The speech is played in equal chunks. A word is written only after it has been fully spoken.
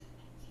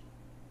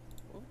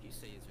you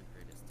say is your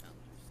greatest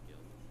talent or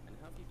skill, and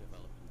how have you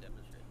developed and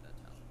demonstrated that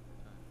talent over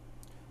time?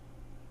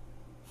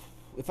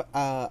 If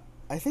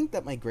I think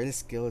that my greatest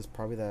skill is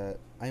probably that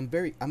I'm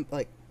very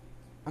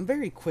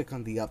quick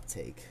on the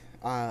uptake.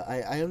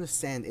 I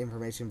understand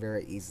information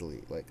very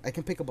easily. Like I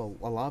can pick up a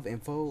lot of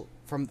info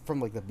from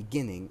like the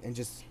beginning and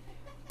just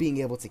being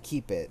able to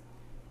keep it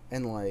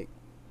and like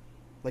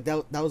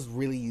that was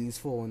really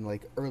useful in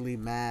like early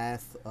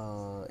math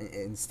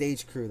in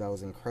stage crew. That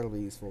was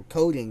incredibly useful,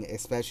 coding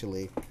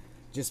especially,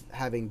 just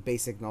having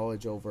basic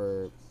knowledge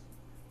over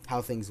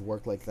how things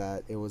work like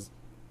that. It was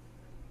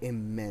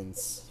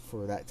immense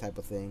for that type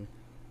of thing.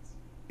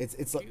 It's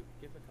Could like you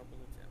give a couple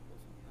examples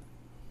of that?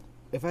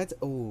 if I had to,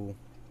 oh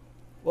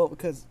well,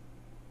 because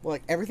well,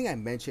 like everything I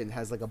mentioned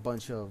has like a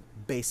bunch of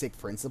basic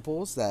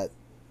principles that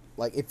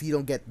like if you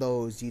don't get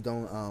those, you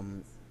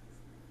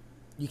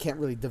can't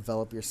really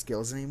develop your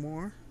skills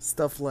anymore.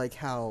 Stuff like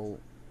how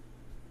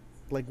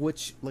like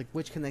which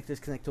connectors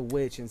connect to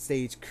which in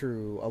stage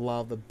crew, a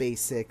lot of the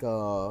basic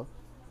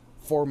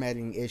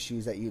formatting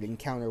issues that you'd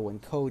encounter when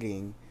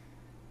coding.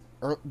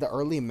 The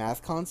early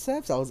math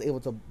concepts, I was able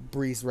to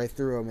breeze right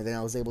through them, and then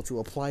I was able to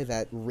apply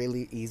that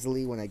really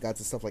easily when I got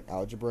to stuff like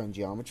algebra and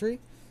geometry.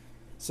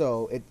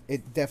 So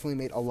it definitely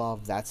made a lot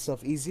of that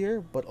stuff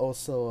easier, but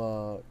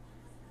also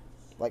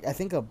I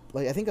think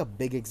a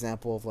big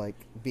example of like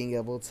being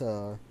able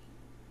to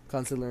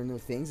constantly learn new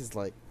things is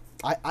like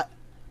I, I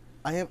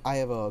I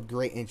have a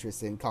great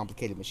interest in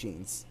complicated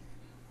machines.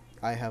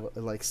 I have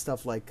like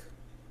stuff like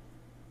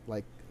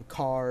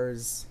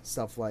cars,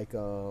 stuff like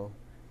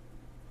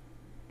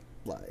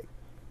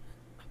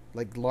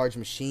like large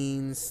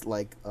machines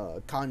like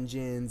cotton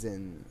gins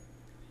and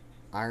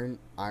iron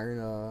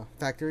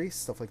factories,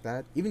 stuff like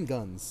that. Even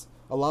guns.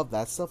 A lot of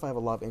that stuff I have a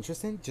lot of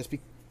interest in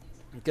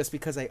just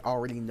because I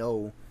already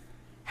know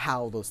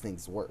how those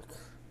things work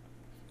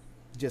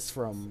just I see.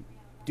 from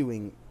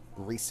doing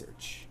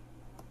research.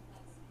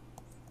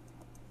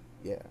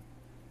 Yeah.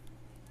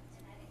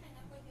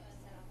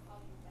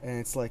 And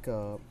it's like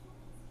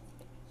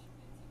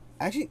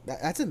actually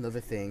that's another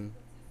thing.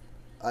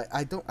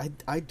 I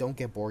don't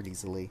get bored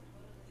easily.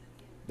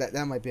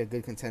 That might be a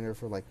good contender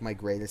for like my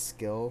greatest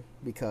skill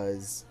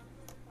because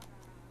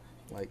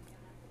like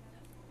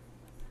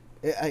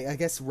I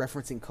guess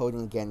referencing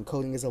coding again,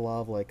 coding is a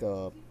lot of like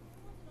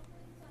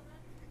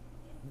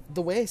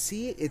the way I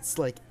see it, it's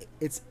like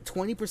it's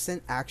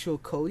 20% actual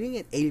coding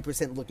and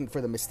 80% looking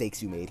for the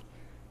mistakes you made.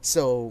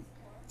 So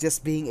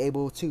just being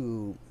able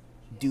to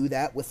do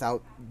that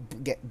without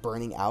get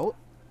burning out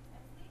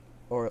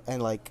or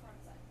and like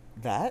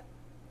that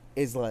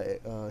is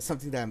like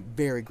something that I'm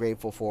very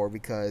grateful for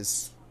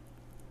because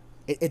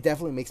it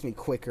definitely makes me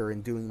quicker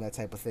in doing that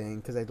type of thing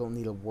because I don't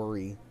need to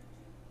worry.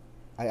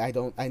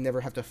 I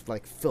never have to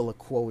like fill a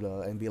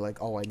quota and be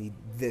like, oh, I need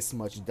this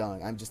much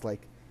done. I'm just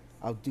like,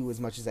 I'll do as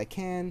much as I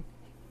can,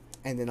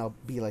 and then I'll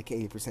be like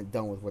 80%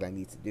 done with what I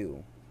need to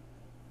do.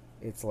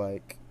 It's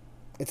like,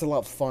 it's a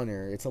lot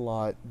funner. It's a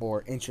lot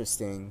more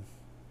interesting,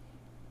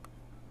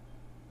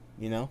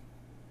 you know.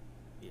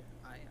 Yeah,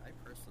 I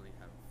personally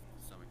have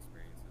some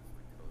experiences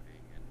with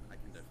coding, and I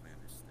can definitely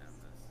understand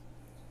this.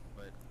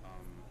 But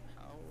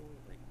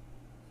like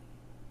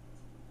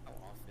how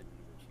often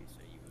would you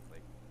say you would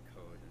like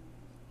code and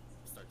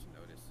start to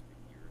notice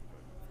you were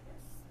coding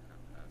things kind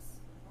of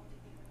fast?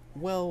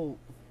 Well,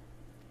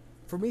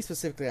 for me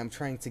specifically, I'm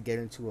trying to get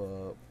into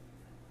a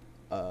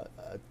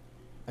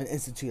an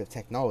institute of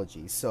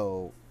technology,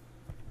 so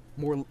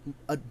more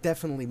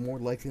definitely more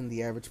likely than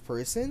the average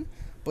person.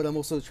 But I'm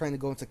also trying to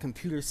go into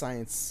computer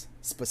science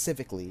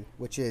specifically,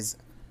 which is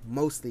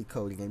mostly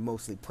coding and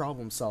mostly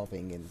problem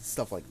solving and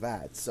stuff like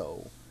that.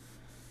 So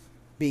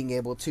being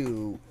able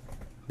to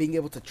being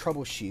able to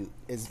troubleshoot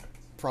is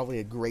probably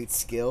a great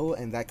skill,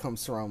 and that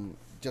comes from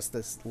just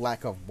this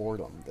lack of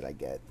boredom that I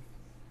get.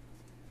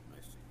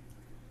 I see.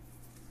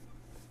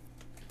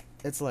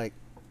 It's like,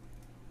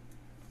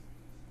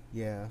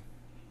 yeah,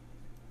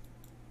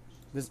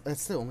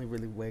 that's the only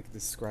really way I could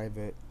describe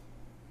it.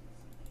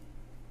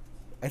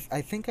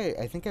 I think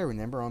I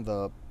remember on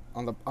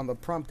the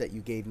prompt that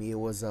you gave me, it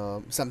was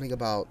something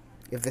about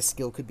if this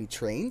skill could be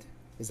trained.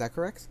 Is that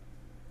correct?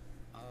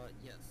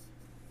 Yes.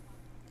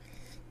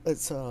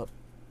 It's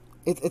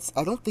it's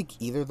I don't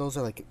think either of those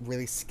are like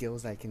really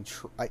skills that I can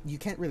you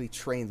can't really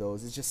train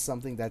those. It's just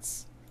something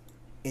that's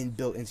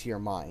inbuilt into your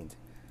mind.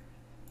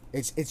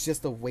 It's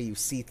just the way you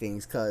see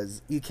things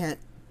because you can't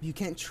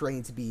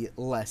train to be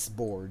less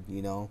bored.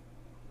 You know,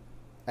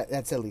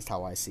 that's at least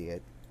how I see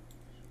it.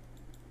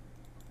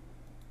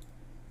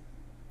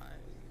 I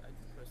I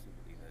do personally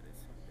believe that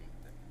it's something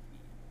that can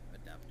be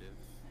adaptive,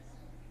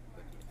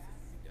 but yes, it can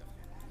be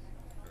definitely,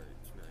 or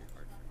it's very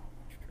hard for it to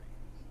be trained.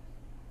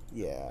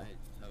 Yeah. I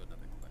just have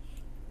another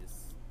question.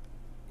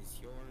 Is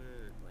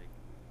your like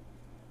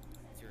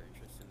is your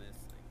interest in this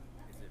like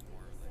is it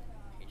more like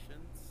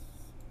patience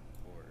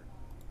or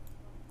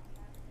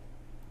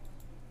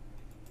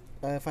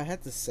If I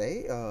had to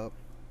say,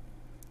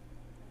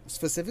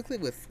 specifically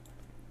with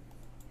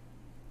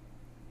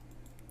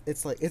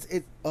it's like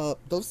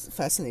those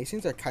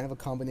fascinations are kind of a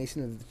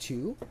combination of the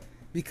two,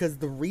 because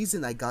the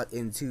reason I got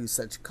into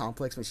such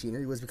complex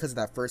machinery was because of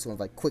that first one,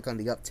 like quick on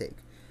the uptake,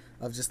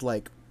 of just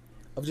like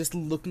of just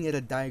looking at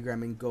a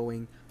diagram and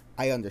going,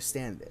 I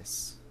understand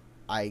this,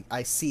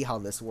 I see how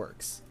this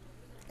works,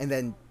 and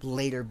then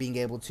later being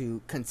able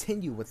to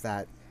continue with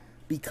that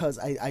because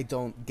I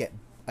don't get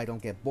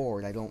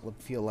bored. I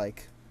don't feel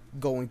like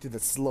going through the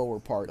slower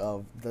part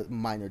of the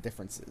minor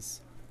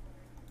differences.